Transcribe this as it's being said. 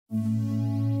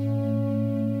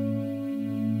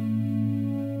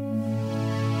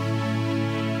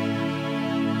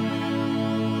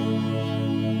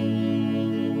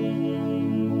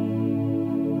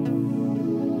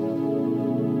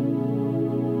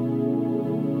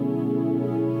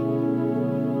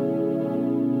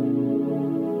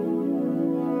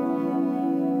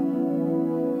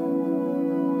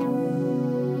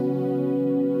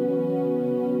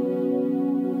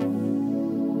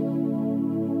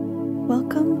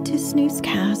Welcome to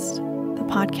Snoozecast, the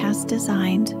podcast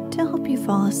designed to help you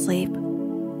fall asleep.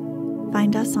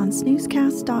 Find us on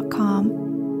snoozecast.com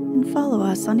and follow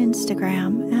us on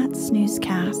Instagram at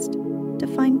snoozecast to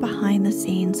find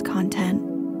behind-the-scenes content.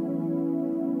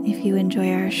 If you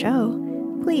enjoy our show,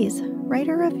 please write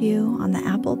a review on the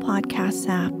Apple Podcasts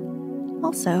app.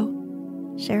 Also,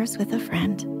 share us with a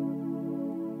friend.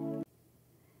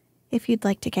 If you'd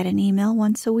like to get an email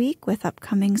once a week with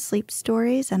upcoming sleep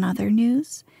stories and other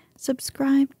news,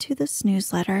 subscribe to the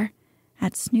Snoozeletter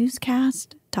at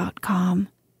snoozecast.com.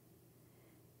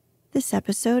 This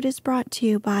episode is brought to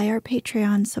you by our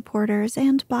Patreon supporters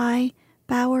and by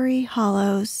Bowery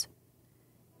Hollows.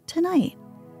 Tonight,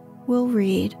 we'll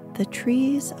read The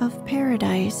Trees of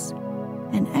Paradise,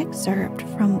 an excerpt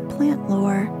from Plant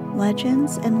Lore,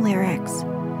 Legends, and Lyrics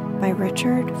by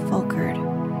Richard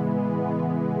Folkard.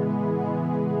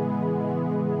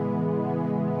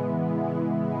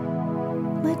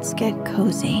 Let's get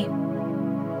cozy.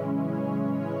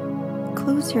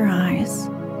 Close your eyes.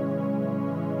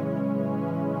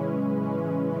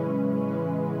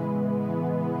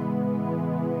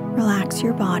 Relax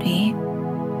your body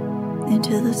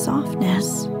into the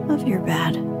softness of your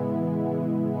bed.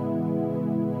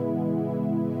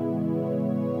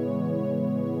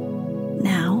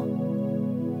 Now,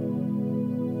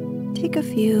 take a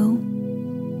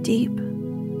few deep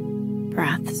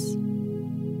breaths.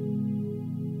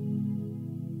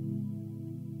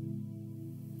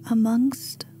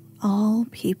 Amongst all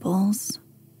peoples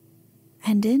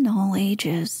and in all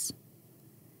ages,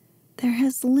 there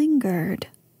has lingered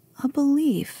a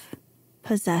belief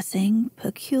possessing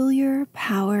peculiar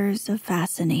powers of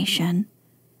fascination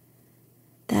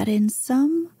that in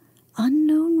some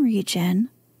unknown region,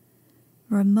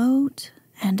 remote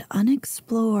and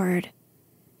unexplored,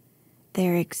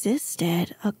 there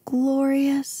existed a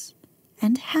glorious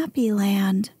and happy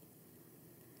land,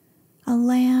 a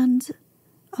land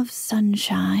of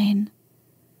sunshine,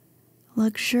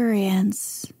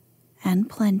 luxuriance, and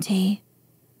plenty,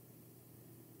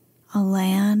 a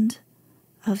land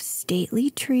of stately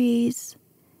trees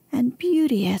and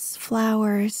beauteous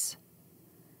flowers,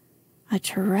 a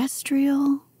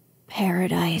terrestrial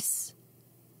paradise.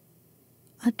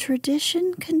 A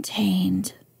tradition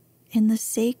contained in the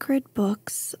sacred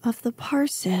books of the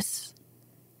Parsis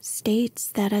states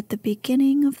that at the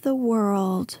beginning of the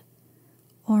world,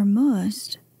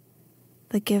 Ormuzd,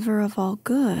 the giver of all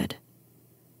good,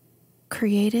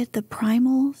 created the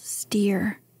primal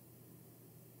steer,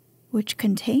 which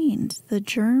contained the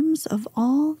germs of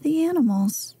all the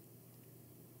animals.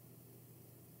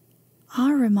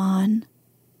 Ahriman,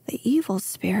 the evil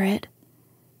spirit,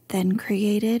 then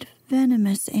created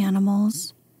venomous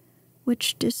animals,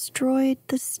 which destroyed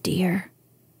the steer.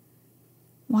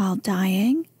 While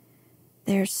dying,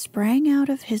 there sprang out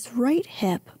of his right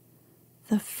hip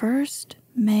the first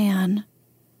man,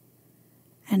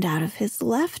 and out of his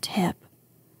left hip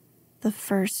the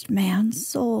first man's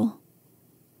soul.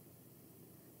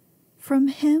 From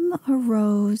him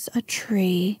arose a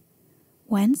tree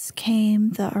whence came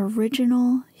the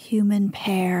original human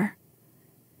pair,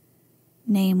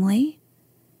 namely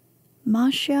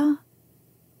Masha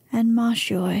and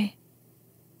Mashui,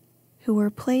 who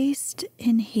were placed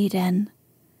in Eden,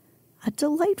 a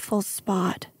delightful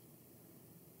spot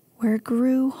where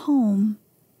grew home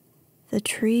the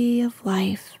tree of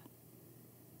life,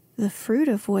 the fruit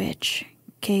of which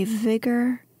gave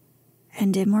vigor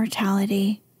and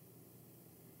immortality.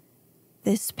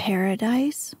 This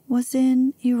paradise was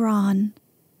in Iran.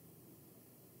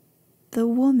 The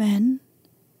woman,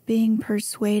 being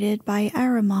persuaded by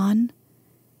Ahriman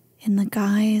in the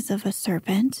guise of a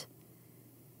serpent,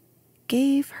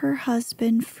 gave her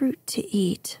husband fruit to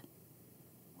eat,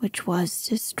 which was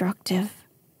destructive.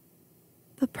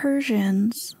 The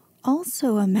Persians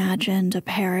also imagined a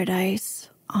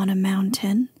paradise on a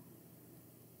mountain.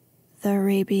 The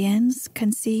Arabians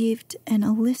conceived an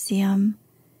Elysium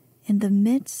in the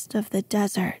midst of the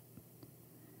desert.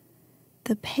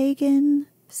 The pagan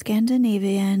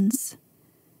Scandinavians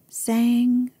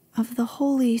sang of the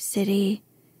holy city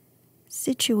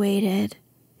situated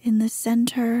in the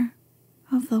center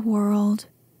of the world.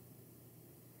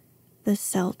 The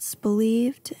Celts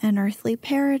believed an earthly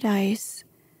paradise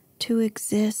to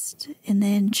exist in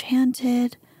the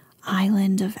enchanted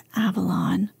island of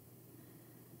Avalon,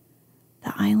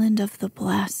 the island of the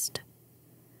blessed,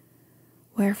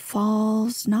 where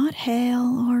falls not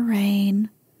hail or rain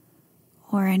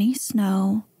or any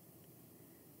snow,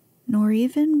 nor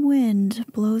even wind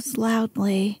blows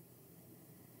loudly,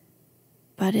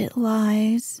 but it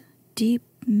lies deep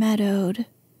meadowed,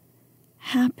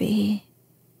 happy,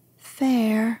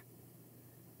 fair,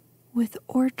 with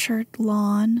orchard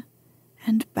lawn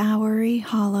and bowery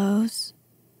hollows.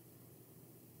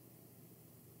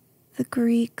 The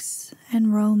Greeks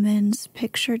and Romans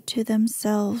pictured to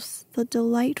themselves the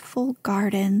delightful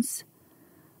gardens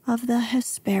of the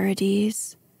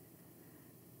Hesperides,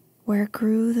 where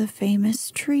grew the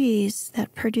famous trees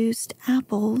that produced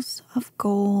apples of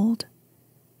gold.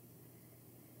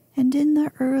 And in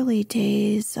the early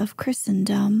days of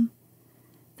Christendom,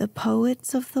 the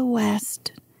poets of the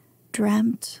West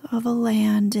dreamt of a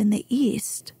land in the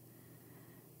East,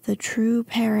 the true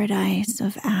paradise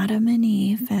of Adam and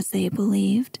Eve, as they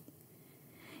believed,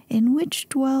 in which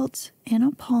dwelt in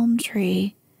a palm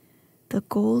tree the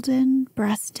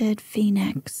golden-breasted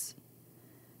phoenix,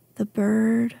 the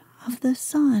bird of the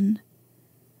sun,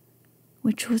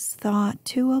 which was thought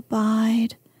to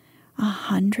abide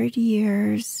 100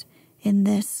 years in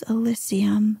this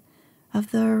Elysium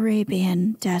of the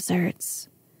Arabian deserts,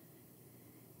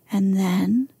 and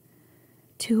then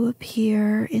to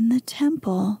appear in the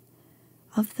temple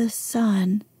of the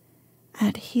sun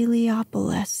at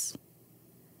Heliopolis,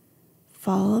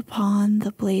 fall upon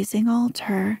the blazing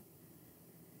altar,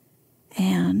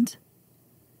 and,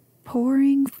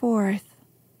 pouring forth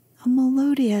a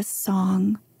melodious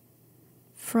song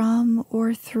from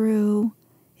or through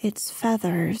its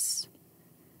feathers,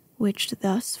 which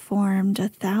thus formed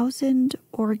 1,000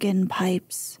 organ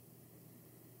pipes,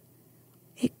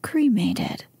 it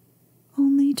cremated,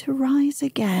 only to rise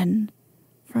again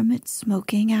from its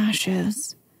smoking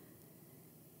ashes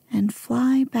and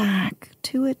fly back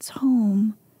to its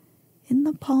home in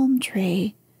the palm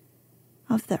tree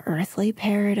of the earthly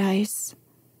paradise.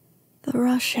 The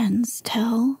Russians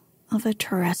tell of a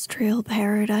terrestrial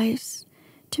paradise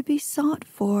to be sought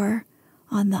for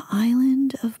on the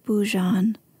island of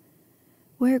Bujan,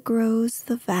 where grows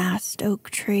the vast oak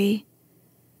tree,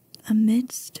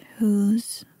 amidst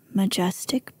whose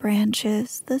majestic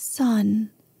branches the sun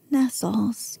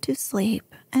nestles to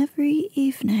sleep every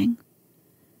evening,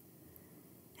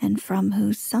 and from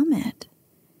whose summit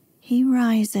he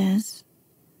rises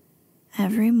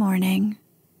every morning.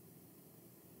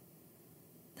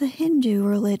 The Hindu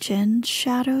religion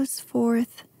shadows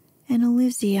forth an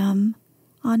Elysium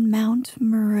on Mount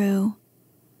Meru,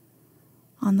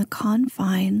 on the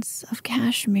confines of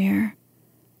Kashmir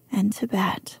and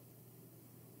Tibet.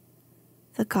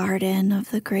 The garden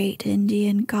of the great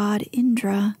Indian god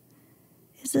Indra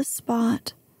is a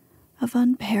spot of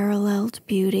unparalleled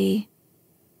beauty.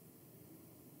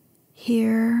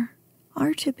 Here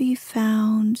are to be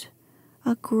found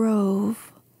a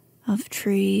grove of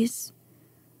trees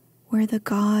where the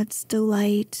gods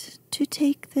delight to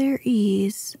take their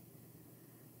ease,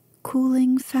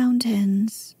 cooling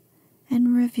fountains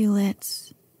and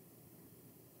rivulets,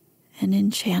 an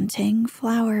enchanting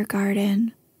flower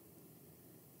garden,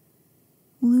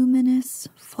 luminous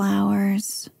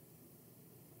flowers,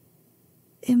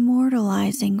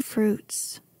 immortalizing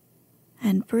fruits,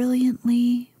 and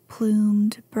brilliantly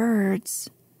plumed birds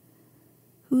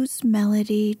whose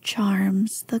melody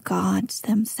charms the gods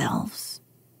themselves.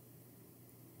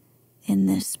 In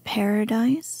this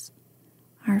paradise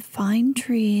are fine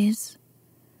trees,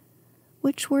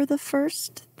 which were the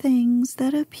first things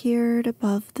that appeared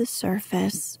above the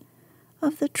surface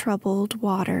of the troubled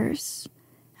waters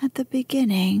at the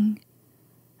beginning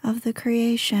of the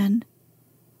creation.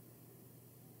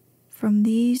 From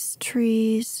these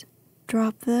trees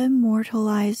drop the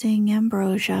immortalizing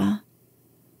ambrosia.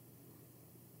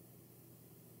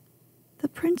 The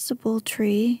principal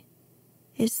tree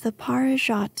is the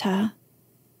parijata,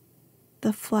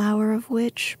 the flower of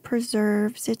which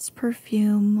preserves its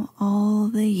perfume all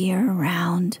the year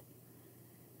round,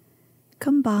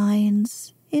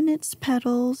 combines in its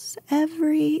petals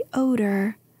every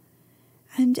odor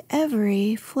and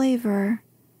every flavor,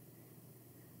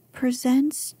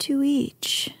 presents to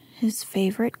each his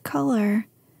favorite color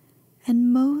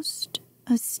and most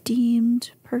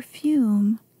esteemed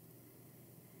perfume,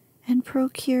 and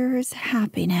procures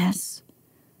happiness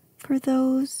for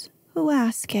those who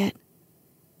ask it.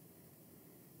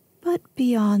 But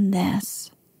beyond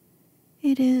this,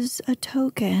 it is a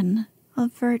token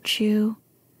of virtue,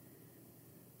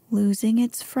 losing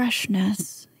its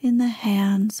freshness in the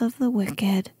hands of the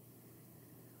wicked,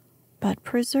 but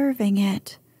preserving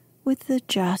it with the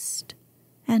just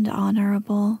and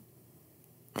honorable.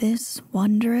 This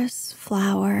wondrous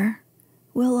flower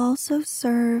will also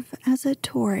serve as a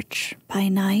torch by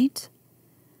night,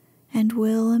 and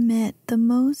will emit the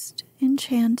most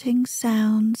enchanting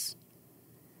sounds,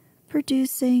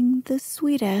 producing the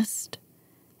sweetest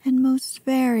and most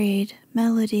varied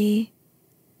melody.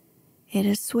 It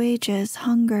assuages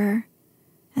hunger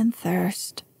and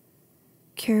thirst,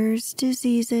 cures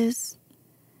diseases,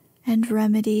 and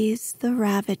remedies the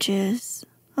ravages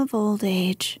of old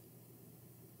age.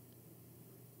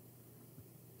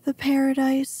 The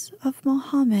paradise of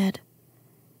Mohammed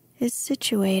is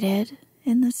situated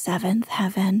in the seventh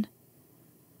heaven.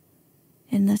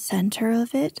 In the center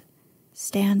of it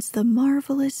stands the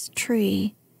marvelous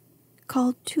tree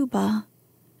called Tuba,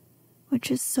 which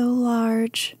is so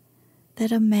large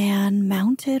that a man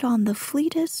mounted on the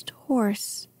fleetest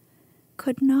horse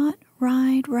could not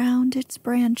ride round its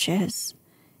branches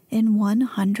in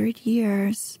 100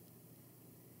 years.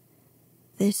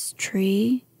 This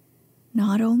tree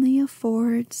not only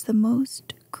affords the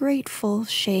most grateful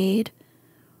shade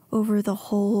over the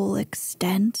whole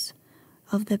extent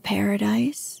of the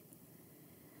paradise,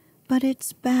 but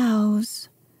its boughs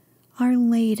are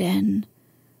laden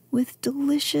with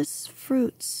delicious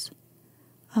fruits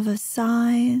of a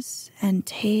size and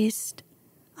taste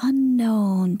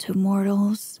unknown to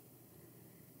mortals,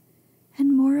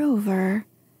 and moreover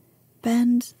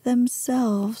bend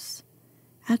themselves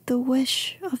at the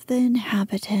wish of the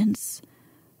inhabitants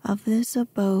of this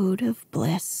abode of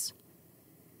bliss,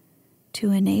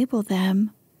 to enable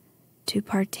them to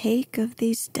partake of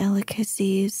these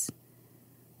delicacies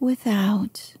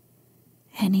without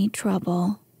any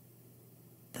trouble.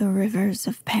 The rivers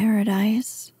of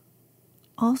paradise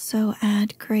also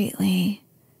add greatly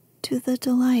to the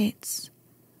delights.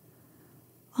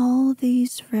 All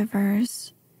these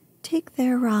rivers take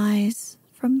their rise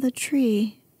from the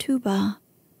tree Tuba.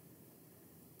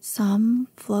 Some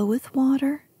flow with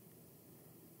water,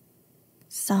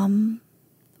 some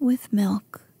with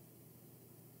milk,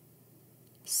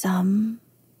 some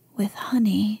with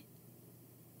honey,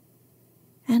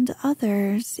 and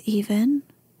others even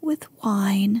with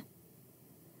wine,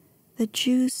 the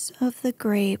juice of the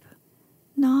grape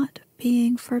not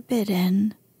being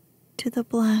forbidden to the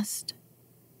blessed.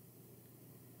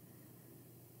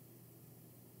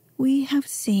 We have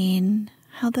seen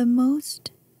how the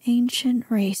most ancient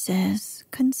races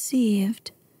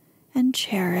conceived and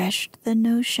cherished the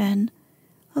notion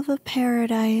of a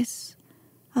paradise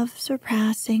of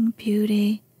surpassing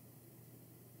beauty,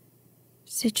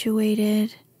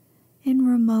 situated in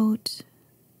remote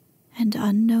and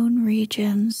unknown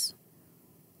regions,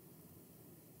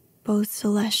 both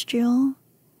celestial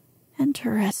and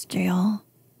terrestrial.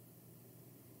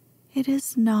 It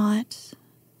is not,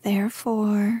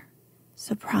 therefore,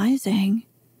 surprising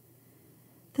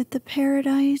that the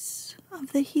paradise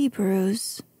of the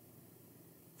Hebrews,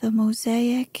 the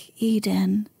Mosaic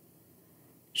Eden,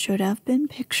 should have been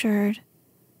pictured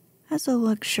as a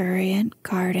luxuriant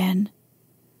garden,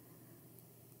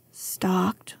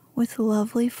 stocked with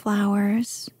lovely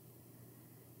flowers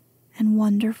and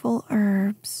wonderful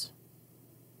herbs,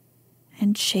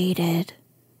 and shaded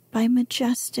by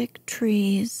majestic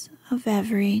trees of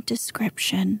every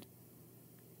description.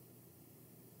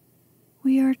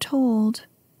 We are told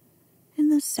in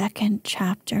the second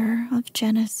chapter of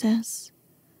Genesis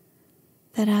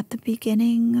that at the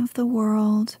beginning of the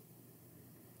world,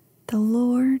 the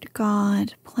Lord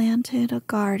God planted a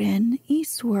garden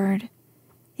eastward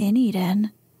in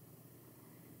Eden,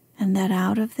 and that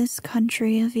out of this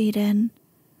country of Eden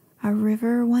a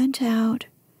river went out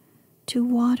to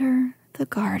water the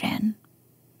garden,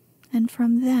 and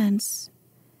from thence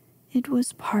it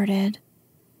was parted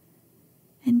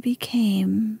and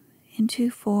became into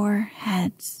 4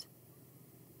 heads.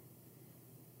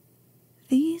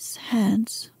 These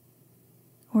heads,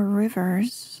 or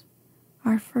rivers,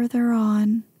 are further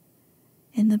on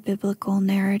in the biblical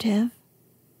narrative.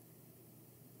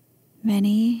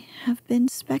 Many have been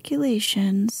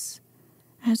speculations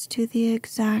as to the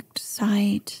exact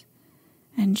site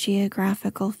and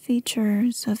geographical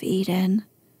features of Eden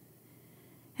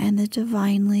and the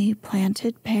divinely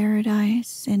planted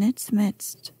paradise in its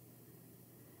midst,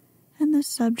 and the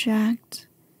subject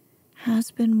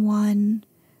has been one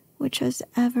which has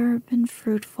ever been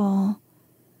fruitful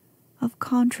of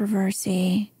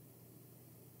controversy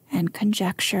and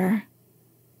conjecture.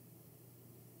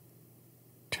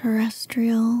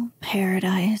 Terrestrial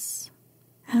paradise,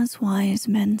 as wise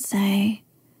men say,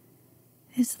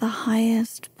 is the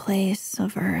highest place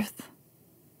of earth,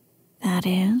 that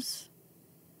is,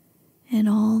 in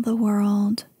all the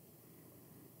world,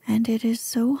 and it is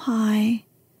so high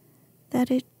that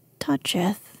it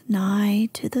toucheth nigh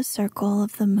to the circle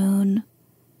of the moon.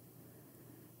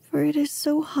 For it is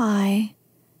so high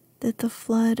that the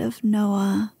flood of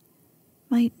Noah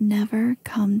might never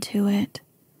come to it,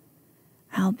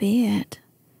 albeit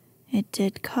it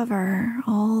did cover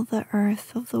all the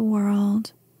earth of the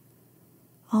world,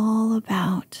 all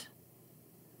about,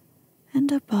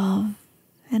 and above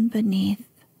and beneath,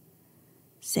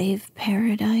 save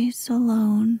paradise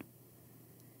alone.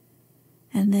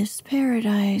 And this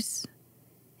paradise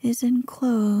is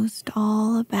enclosed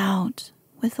all about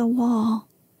with a wall,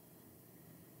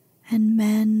 and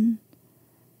men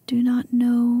do not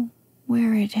know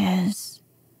where it is,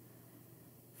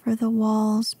 for the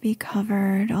walls be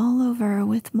covered all over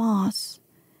with moss,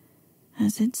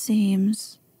 as it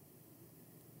seems.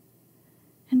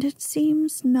 And it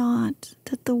seems not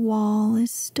that the wall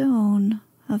is stone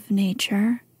of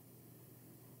nature,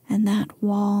 and that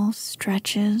wall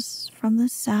stretches from the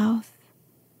south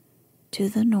to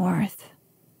the north,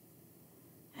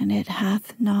 and it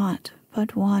hath not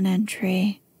but one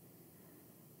entry,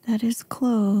 that is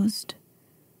closed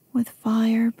with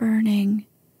fire burning,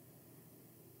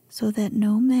 so that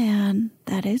no man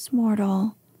that is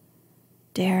mortal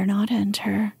dare not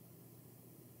enter.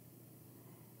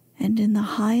 And in the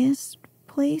highest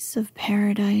place of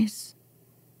paradise,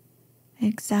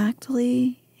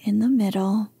 exactly in the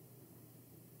middle,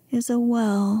 is a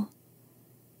well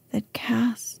that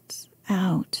casts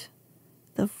out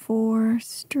the 4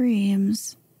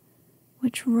 streams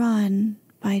which run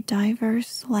by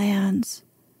diverse lands,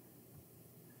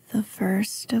 the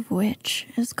first of which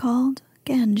is called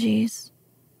Ganges,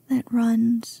 that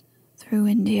runs through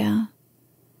India.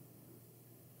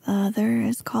 The other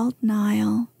is called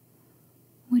Nile,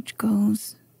 which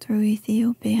goes through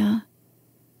Ethiopia.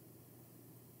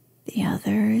 The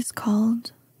other is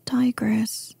called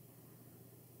Tigris,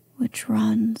 which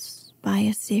runs by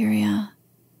Assyria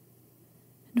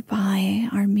and by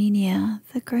Armenia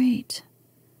the Great.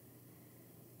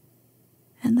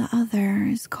 And the other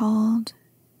is called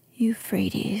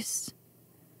Euphrates,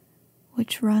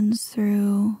 which runs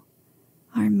through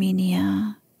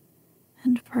Armenia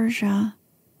and Persia.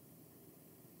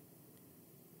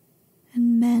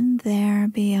 And men there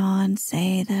beyond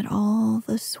say that all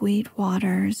the sweet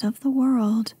waters of the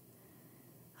world,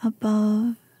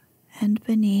 above and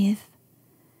beneath,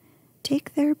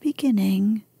 take their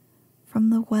beginning from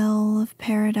the well of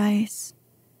paradise,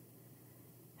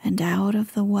 and out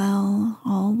of the well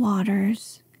all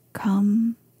waters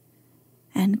come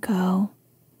and go.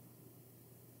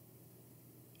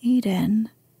 Eden,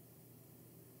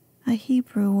 a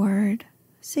Hebrew word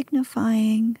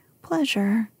signifying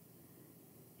pleasure,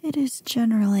 it is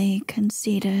generally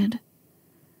conceded,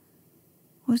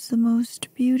 was the most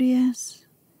beauteous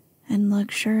and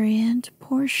luxuriant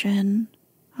portion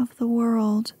of the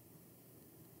world,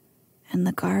 and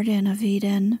the Garden of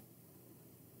Eden,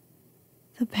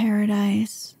 the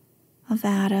paradise of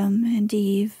Adam and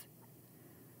Eve,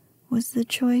 was the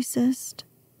choicest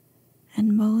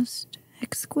and most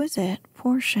exquisite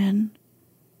portion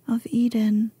of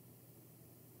Eden.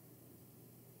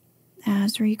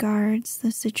 As regards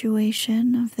the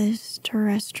situation of this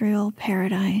terrestrial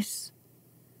paradise,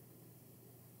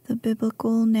 the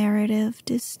biblical narrative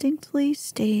distinctly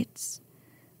states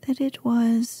that it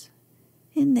was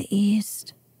in the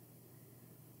east,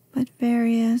 but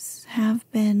various have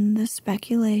been the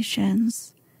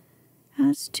speculations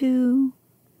as to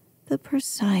the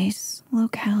precise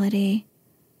locality.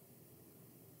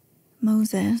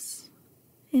 Moses,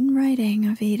 in writing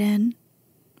of Eden,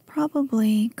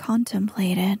 probably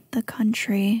contemplated the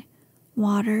country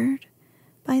watered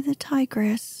by the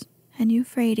Tigris and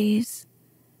Euphrates,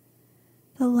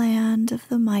 the land of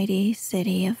the mighty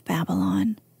city of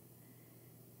Babylon.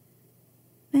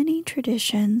 Many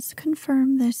traditions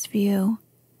confirm this view.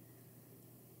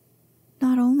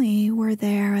 Not only were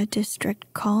there a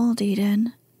district called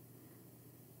Eden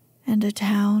and a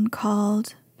town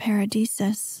called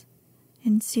Paradisus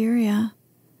in Syria,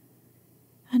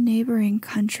 a neighboring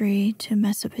country to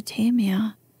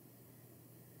Mesopotamia,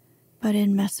 but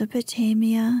in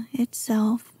Mesopotamia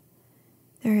itself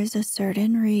there is a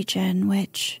certain region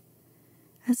which,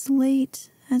 as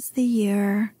late as the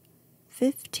year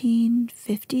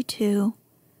 1552,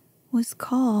 was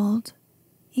called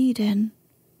Eden.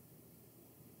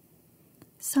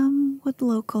 Some would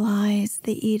localize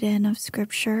the Eden of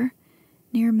Scripture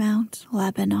near Mount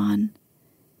Lebanon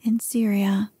in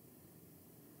Syria.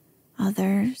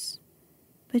 Others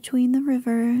between the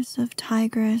rivers of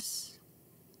Tigris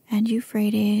and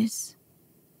Euphrates,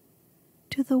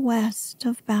 to the west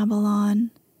of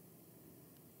Babylon,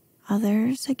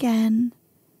 others again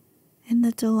in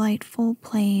the delightful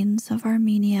plains of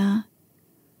Armenia,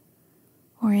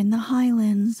 or in the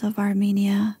highlands of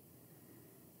Armenia,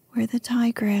 where the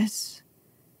Tigris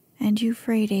and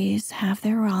Euphrates have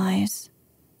their rise.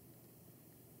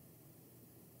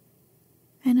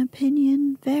 An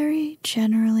opinion very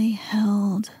generally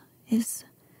held is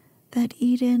that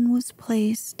Eden was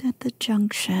placed at the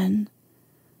junction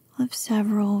of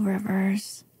several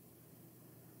rivers,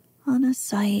 on a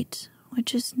site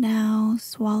which is now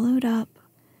swallowed up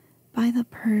by the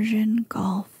Persian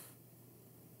Gulf,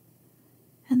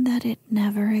 and that it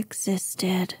never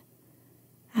existed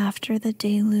after the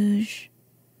deluge,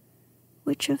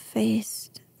 which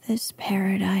effaced this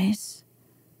paradise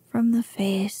from the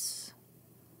face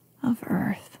of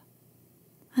earth.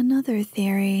 Another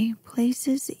theory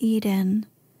places Eden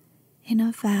in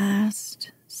a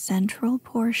vast central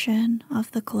portion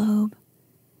of the globe,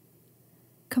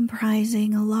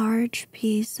 comprising a large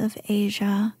piece of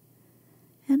Asia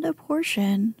and a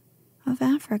portion of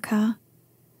Africa,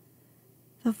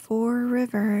 the four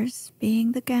rivers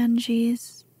being the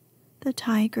Ganges, the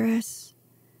Tigris,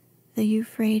 the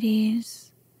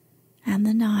Euphrates, and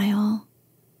the Nile.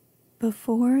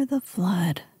 Before the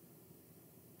flood,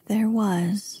 there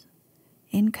was,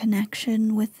 in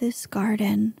connection with this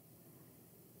garden,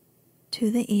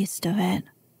 to the east of it,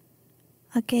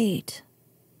 a gate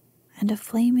and a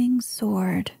flaming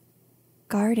sword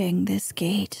guarding this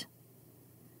gate,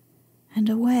 and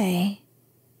a way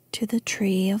to the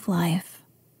tree of life.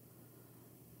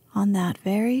 On that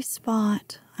very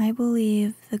spot, I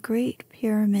believe the great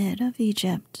pyramid of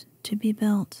Egypt to be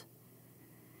built,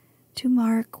 to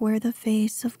mark where the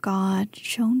face of God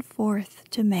shone forth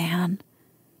to man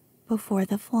before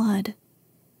the flood.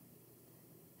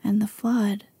 And the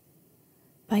flood,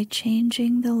 by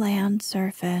changing the land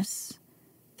surface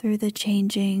through the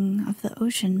changing of the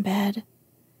ocean bed,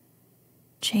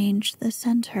 changed the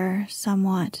center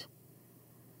somewhat,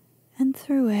 and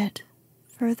threw it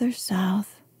further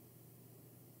south.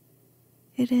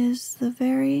 It is the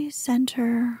very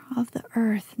center of the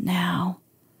earth now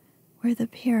where the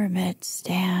pyramid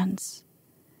stands,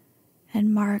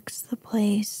 and marks the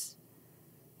place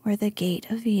where the gate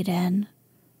of Eden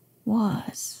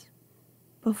was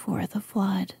before the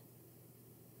flood.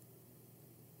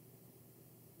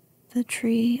 The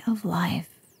tree of life.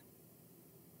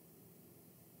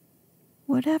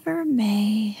 Whatever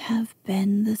may have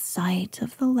been the site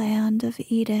of the land of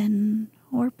Eden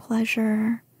or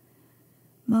pleasure,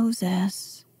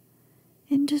 Moses,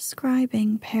 in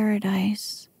describing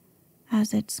paradise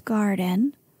as its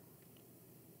garden,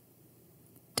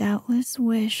 doubtless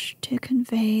wished to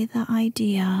convey the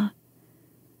idea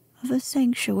of a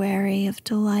sanctuary of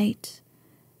delight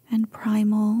and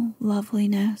primal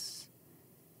loveliness.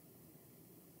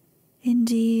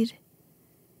 Indeed,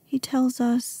 he tells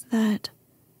us that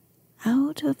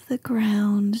out of the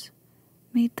ground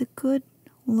made the good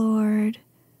Lord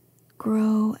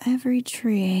grow every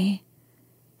tree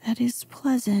that is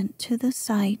pleasant to the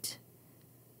sight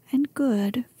and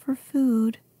good for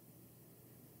food.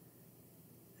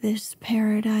 This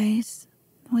paradise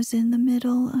was in the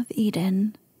middle of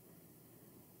Eden,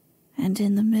 and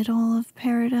in the middle of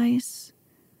paradise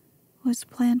was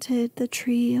planted the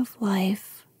tree of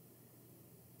life,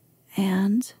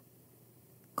 and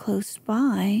close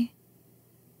by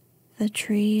the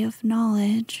tree of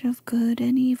knowledge of good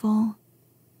and evil.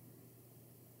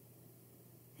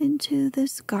 Into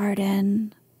this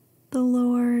garden the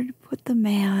Lord put the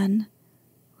man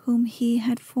whom he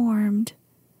had formed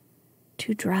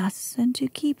to dress and to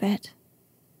keep it.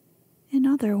 In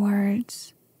other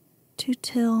words, to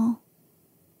till,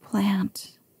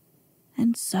 plant,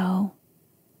 and sow.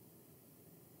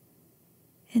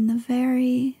 In the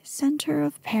very center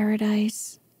of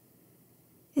paradise,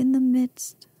 in the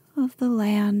midst of the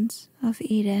land of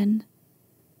Eden,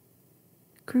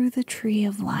 grew the tree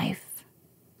of life.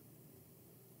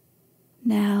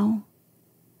 Now,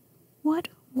 what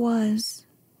was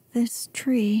this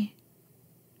tree?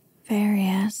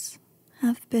 Various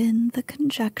have been the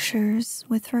conjectures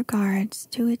with regards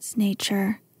to its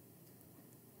nature.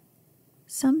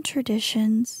 Some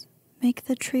traditions make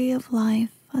the tree of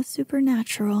life a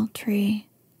supernatural tree,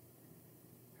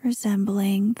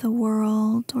 resembling the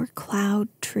world or cloud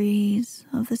trees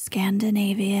of the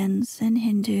Scandinavians and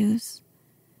Hindus,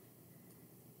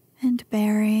 and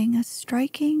bearing a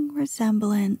striking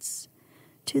resemblance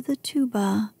to the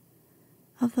tuba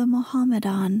of the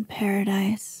Mohammedan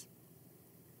paradise.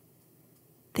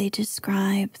 They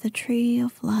describe the tree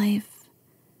of life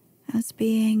as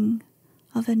being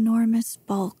of enormous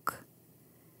bulk,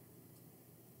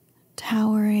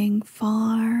 towering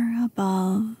far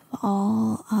above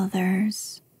all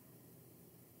others,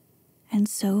 and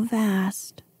so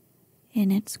vast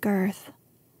in its girth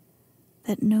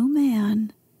that no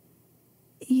man,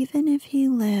 even if he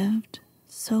lived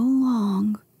so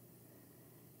long,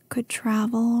 could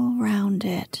travel round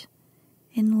it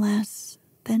in less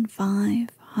than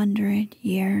 500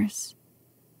 years.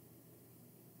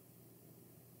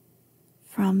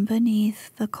 From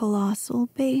beneath the colossal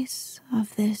base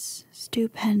of this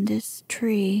stupendous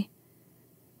tree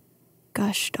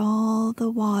gushed all the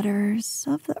waters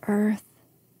of the earth,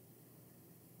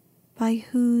 by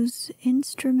whose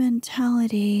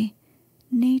instrumentality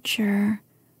nature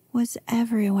was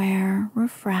everywhere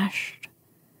refreshed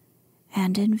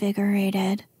and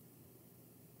invigorated.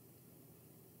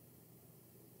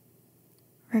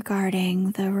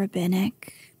 Regarding the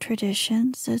rabbinic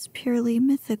traditions as purely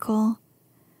mythical,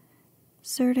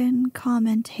 certain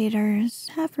commentators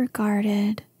have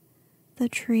regarded the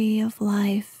tree of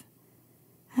life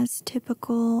as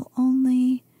typical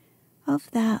only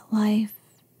of that life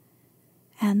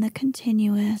and the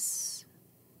continuous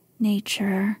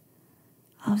nature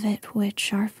of it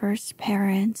which our first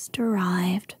parents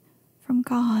derived from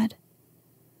God.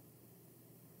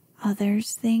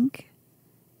 Others think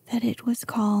that it was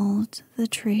called the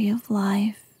tree of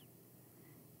life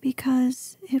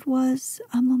because it was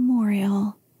a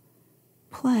memorial,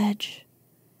 pledge,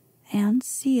 and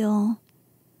seal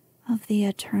of the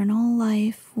eternal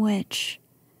life which,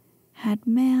 had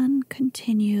man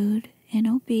continued in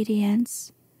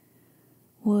obedience,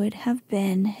 would have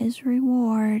been his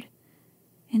reward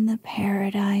in the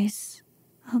paradise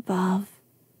above.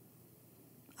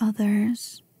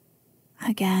 Others,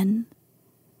 again,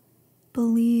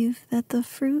 believe that the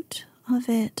fruit of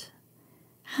it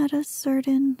had a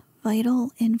certain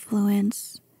vital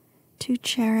influence to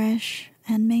cherish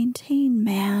and maintain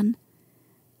man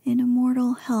in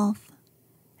immortal health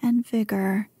and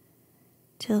vigor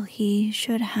till he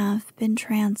should have been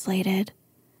translated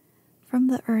from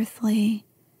the earthly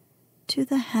to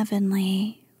the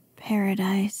heavenly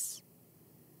paradise.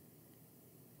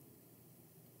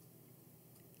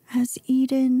 As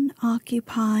Eden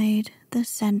occupied the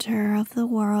center of the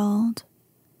world,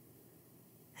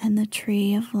 and the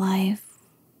tree of life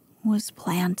was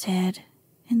planted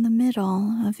in the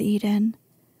middle of Eden,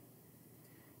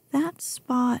 that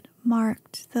spot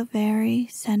marked the very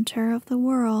center of the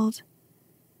world,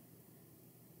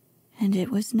 and it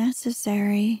was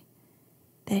necessary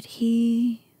that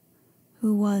he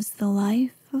who was the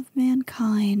life of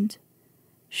mankind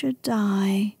should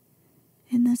die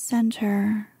in the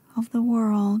center of the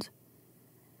world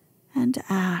and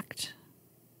act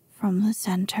from the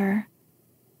center.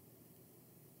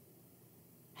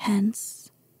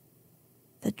 Hence,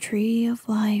 the tree of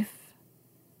life,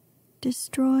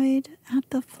 destroyed at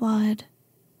the flood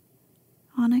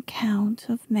on account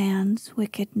of man's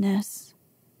wickedness,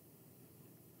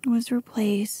 was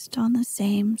replaced on the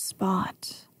same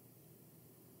spot.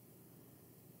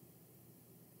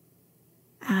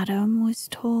 Adam was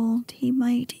told he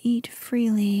might eat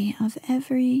freely of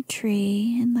every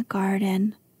tree in the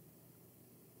garden,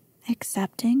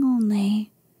 excepting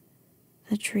only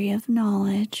the tree of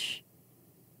knowledge.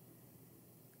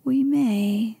 We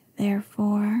may,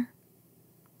 therefore,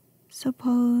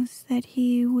 suppose that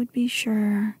he would be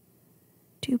sure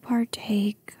to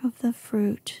partake of the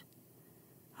fruit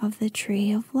of the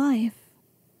tree of life,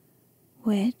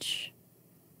 which,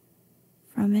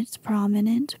 from its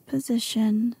prominent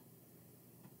position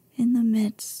in the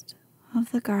midst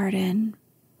of the garden,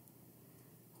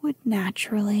 would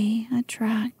naturally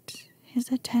attract his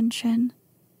attention.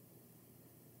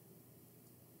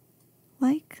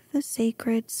 Like the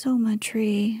sacred Soma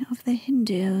tree of the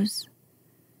Hindus,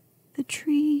 the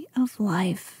tree of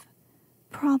life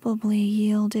probably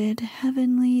yielded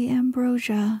heavenly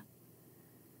ambrosia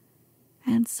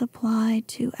and supplied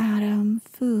to Adam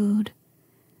food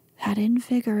that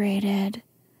invigorated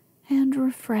and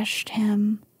refreshed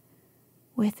him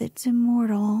with its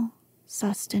immortal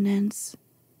sustenance.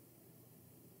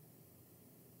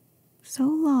 So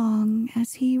long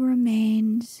as he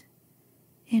remained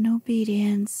in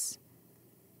obedience,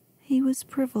 he was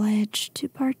privileged to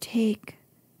partake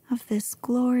of this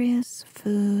glorious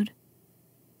food.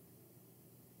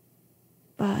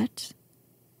 But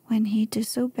when he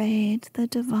disobeyed the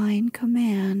divine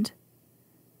command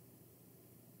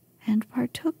and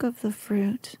partook of the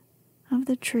fruit of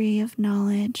the tree of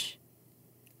knowledge,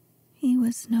 he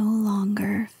was no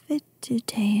longer fit to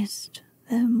taste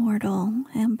the immortal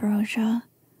ambrosia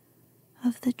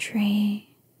of the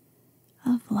tree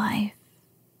of life.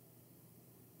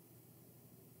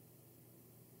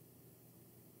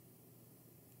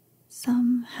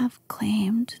 Some have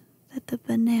claimed that the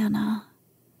banana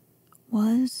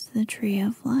was the tree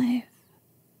of life,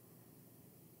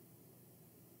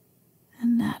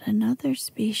 and that another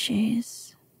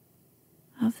species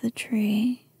of the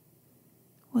tree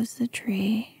was the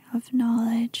tree of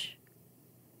knowledge.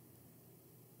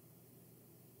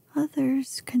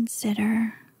 Others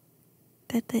consider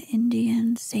that the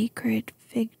Indian sacred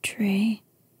fig tree,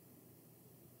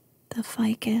 the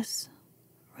Ficus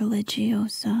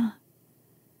religiosa,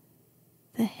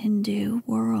 the Hindu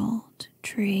world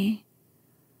tree,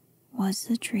 was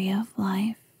the tree of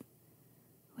life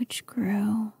which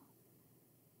grew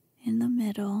in the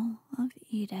middle of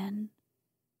Eden.